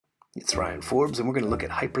It's Ryan Forbes, and we're going to look at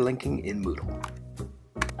hyperlinking in Moodle.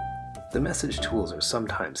 The message tools are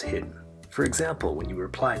sometimes hidden. For example, when you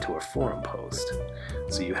reply to a forum post.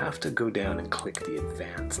 So you have to go down and click the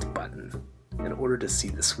Advanced button in order to see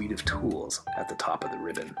the suite of tools at the top of the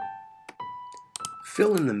ribbon.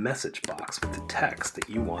 Fill in the message box with the text that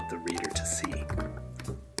you want the reader to see.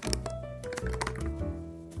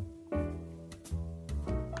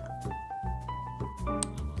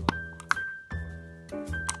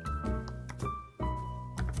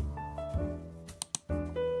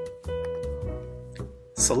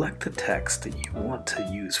 Select the text that you want to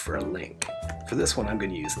use for a link. For this one, I'm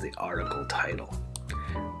going to use the article title.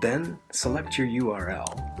 Then select your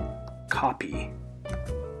URL, copy,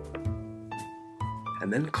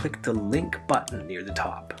 and then click the link button near the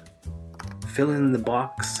top. Fill in the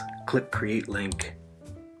box, click Create Link,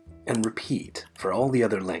 and repeat for all the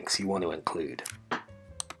other links you want to include.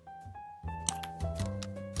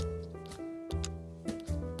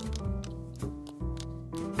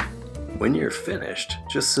 When you're finished,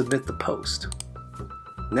 just submit the post.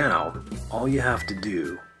 Now, all you have to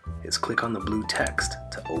do is click on the blue text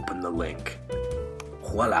to open the link.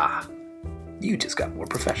 Voila! You just got more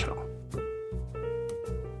professional.